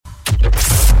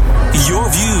Your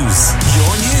views,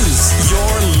 your news,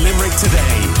 your Limerick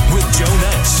Today with Joe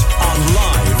Nash on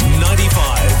Live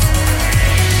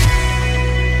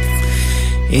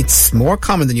 95. It's more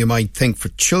common than you might think for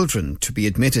children to be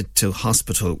admitted to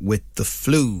hospital with the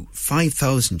flu.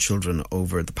 5,000 children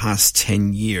over the past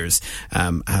 10 years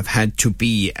have had to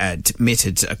be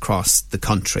admitted across the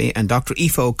country. And Dr.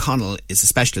 Aoife O'Connell is a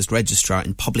specialist registrar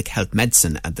in public health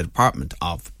medicine at the Department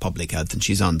of Public Health, and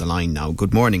she's on the line now.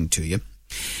 Good morning to you.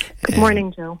 Good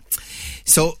morning, Joe.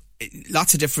 So,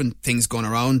 lots of different things going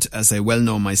around, as I well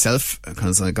know myself,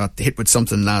 because I got hit with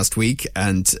something last week.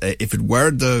 And if it were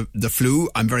the flu,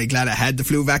 I'm very glad I had the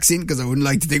flu vaccine, because I wouldn't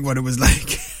like to think what it was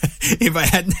like if I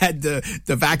hadn't had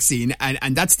the vaccine.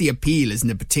 And that's the appeal, isn't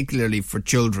it, particularly for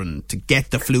children, to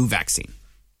get the flu vaccine?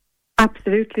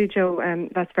 Absolutely, Joe.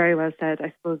 That's very well said.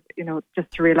 I suppose,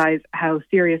 just to realise how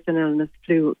serious an illness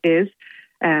flu is,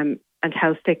 and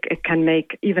how sick it can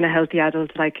make even a healthy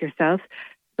adult like yourself.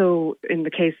 So in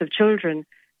the case of children,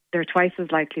 they're twice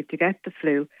as likely to get the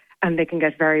flu, and they can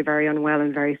get very, very unwell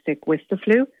and very sick with the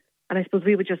flu. And I suppose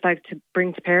we would just like to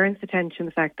bring to parents' attention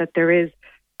the fact that there is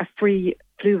a free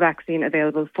flu vaccine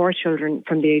available for children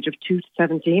from the age of 2 to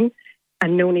 17,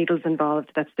 and no needles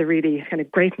involved. That's the really kind of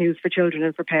great news for children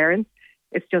and for parents.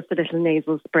 It's just a little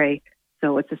nasal spray.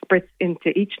 So it's a spritz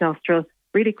into each nostril,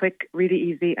 really quick, really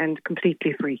easy, and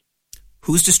completely free.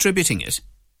 Who's distributing it?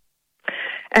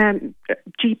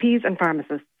 GPs and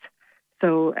pharmacists.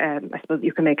 So I suppose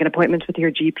you can make an appointment with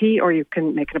your GP, or you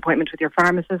can make an appointment with your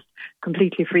pharmacist,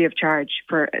 completely free of charge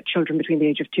for children between the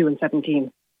age of 2 and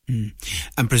 17.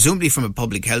 And presumably from a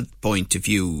public health point of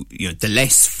view, the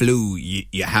less flu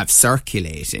you have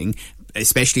circulating,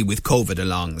 especially with COVID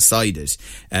alongside it,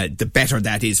 the better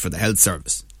that is for the health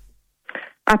service.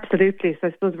 Absolutely. So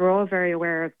I suppose we're all very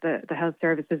aware of the health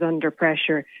service is under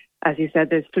pressure. As you said,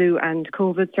 there's flu and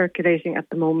COVID circulating at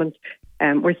the moment.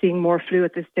 We're seeing more flu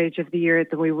at this stage of the year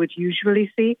than we would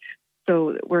usually see.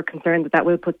 So we're concerned that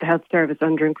will put the health service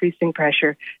under increasing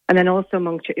pressure. And then also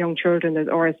among young children, there's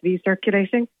RSV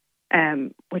circulating,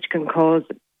 which can cause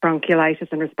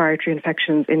bronchiolitis and respiratory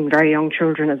infections in very young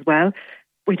children as well.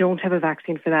 We don't have a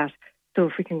vaccine for that. So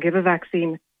if we can give a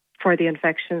vaccine for the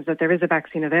infections that there is a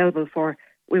vaccine available for,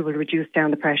 we will reduce down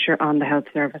the pressure on the health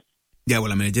service. Yeah,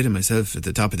 well, I did it myself at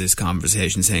the top of this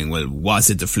conversation, saying, well, was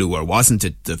it the flu or wasn't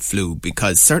it the flu?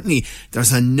 Because certainly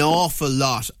there's an awful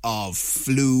lot of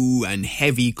flu and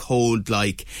heavy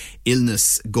cold-like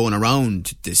illness going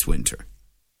around this winter.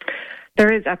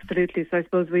 There is, absolutely. So I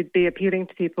suppose we'd be appealing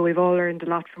to people. We've all learned a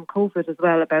lot from COVID as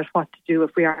well about what to do if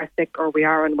we are sick or we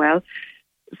are unwell.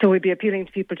 So we'd be appealing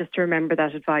to people just to remember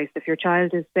that advice. If your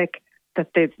child is sick, that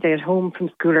they'd stay at home from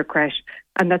school or creche,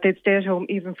 and that they'd stay at home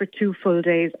even for 2 full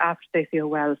days after they feel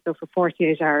well, so for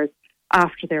 48 hours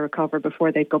after they recover before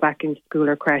they go back into school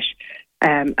or creche.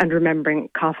 And remembering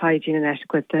cough hygiene and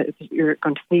etiquette, that you're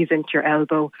going to sneeze into your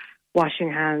elbow,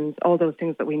 washing hands, all those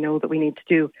things that we know that we need to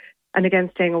do. And again,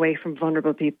 staying away from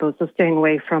vulnerable people, so staying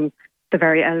away from the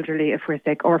very elderly if we're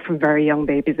sick, or from very young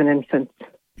babies and infants.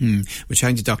 We're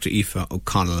chatting to Dr. Aoife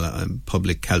O'Connell, a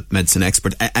public health medicine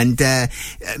expert. And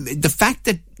the fact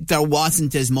that there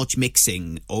wasn't as much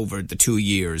mixing over the 2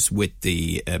 years with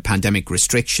the pandemic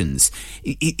restrictions,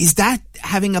 is that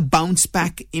having a bounce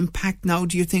back impact now,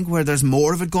 do you think, where there's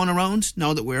more of it going around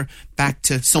now that we're back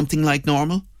to something like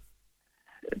normal?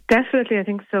 Definitely, I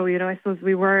think so. I suppose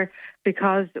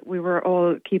because we were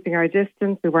all keeping our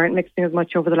distance, we weren't mixing as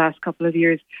much over the last couple of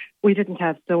years, we didn't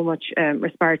have so much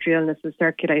respiratory illnesses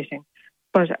circulating.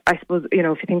 But I suppose, if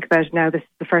you think about it now, this is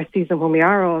the first season when we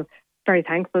are all very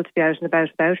thankful to be out and about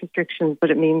without restrictions,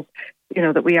 but it means,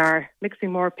 that we are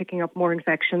mixing more, picking up more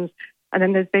infections. And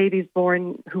then there's babies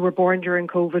who were born during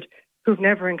COVID who've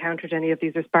never encountered any of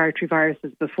these respiratory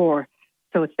viruses before.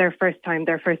 So it's their first time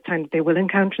that they will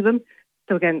encounter them.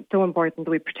 So again, so important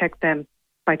that we protect them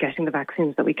by getting the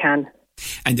vaccines that we can.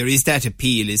 And there is that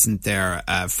appeal, isn't there,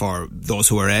 for those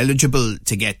who are eligible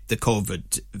to get the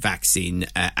COVID vaccine,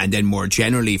 and then more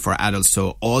generally for adults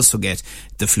to also get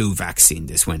the flu vaccine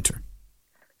this winter?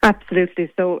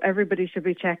 Absolutely. So everybody should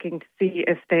be checking to see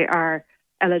if they are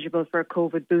eligible for a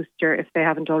COVID booster if they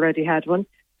haven't already had one,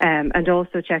 and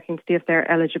also checking to see if they're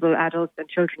eligible, adults and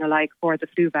children alike, for the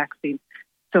flu vaccine.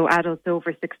 So adults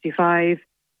over 65,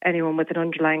 anyone with an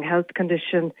underlying health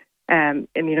condition,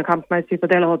 immunocompromised people,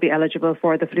 they'll all be eligible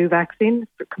for the flu vaccine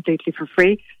completely for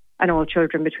free. and all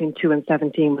children between 2 and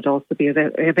 17 would also be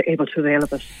able to avail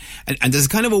of it. And there's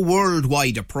kind of a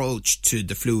worldwide approach to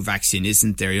the flu vaccine,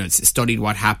 isn't there? It's studied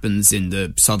what happens in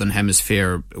the southern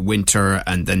hemisphere winter,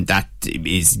 and then that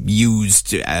is used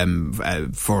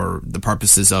for the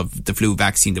purposes of the flu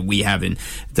vaccine that we have in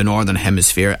the northern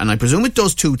hemisphere. And I presume it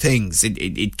does two things.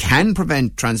 It can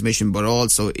prevent transmission, but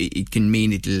also it can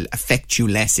mean it'll affect you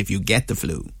less if you get the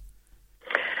flu.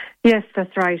 Yes,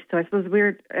 that's right. So I suppose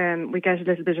we get a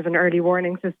little bit of an early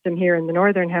warning system here in the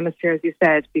Northern Hemisphere, as you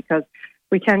said, because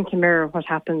we tend to mirror what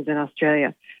happens in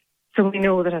Australia. So we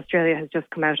know that Australia has just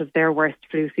come out of their worst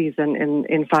flu season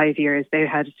in 5 years. They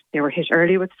were hit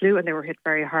early with flu, and they were hit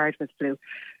very hard with flu.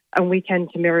 And we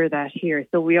tend to mirror that here.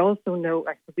 So we also know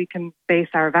we can base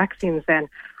our vaccines then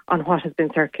on what has been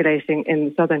circulating in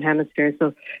the Southern Hemisphere.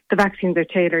 So the vaccines are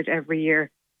tailored every year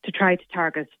to try to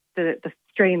target the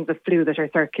strains of flu that are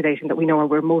circulating that we know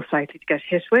we're most likely to get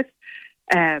hit with.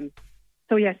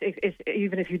 So yes,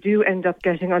 even if you do end up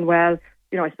getting unwell,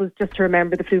 I suppose just to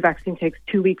remember the flu vaccine takes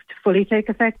 2 weeks to fully take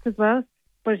effect as well.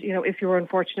 But, if you're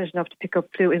unfortunate enough to pick up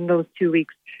flu in those 2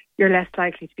 weeks, you're less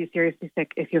likely to be seriously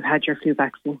sick if you've had your flu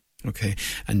vaccine. Okay.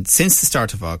 And since the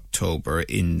start of October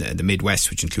in the Midwest,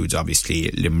 which includes obviously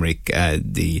Limerick,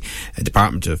 the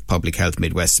Department of Public Health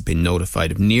Midwest has been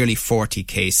notified of nearly 40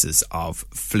 cases of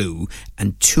flu,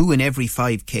 and 2 in every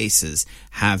 5 cases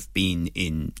have been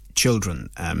in children.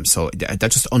 So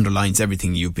that just underlines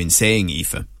everything you've been saying,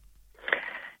 Aoife.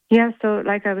 Yeah, so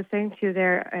like I was saying to you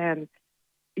there,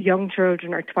 young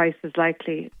children are twice as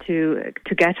likely to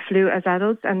get flu as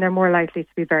adults, and they're more likely to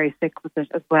be very sick with it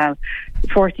as well.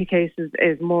 40 cases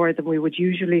is more than we would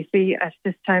usually see at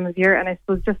this time of year, and I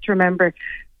suppose just to remember,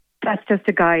 that's just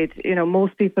a guide.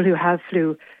 Most people who have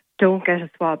flu don't get a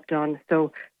swab done.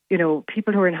 So,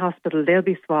 people who are in hospital, they'll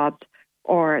be swabbed,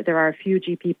 or there are a few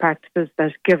GP practices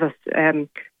that give us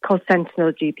called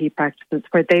Sentinel GP practices,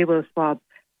 where they will swab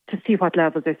to see what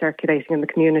levels are circulating in the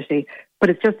community. But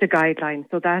it's just a guideline.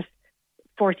 So that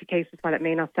 40 cases, while it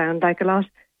may not sound like a lot,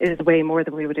 is way more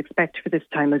than we would expect for this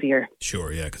time of year.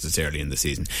 Sure, yeah, because it's early in the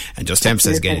season. And just to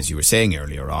emphasise again, as you were saying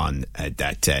earlier on,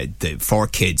 that for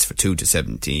kids, for 2 to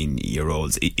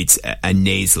 17-year-olds, it's a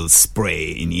nasal spray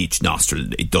in each nostril.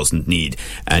 It doesn't need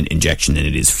an injection, and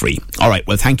it is free. All right,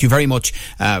 well, thank you very much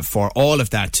for all of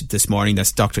that this morning.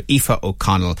 That's Dr. Aoife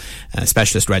O'Connell,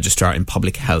 Specialist Registrar in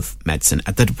Public Health Medicine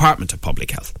at the Department of Public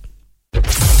Health.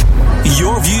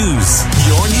 Your views,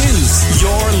 your news,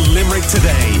 your Limerick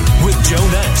Today with Joe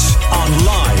Nash on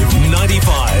Live.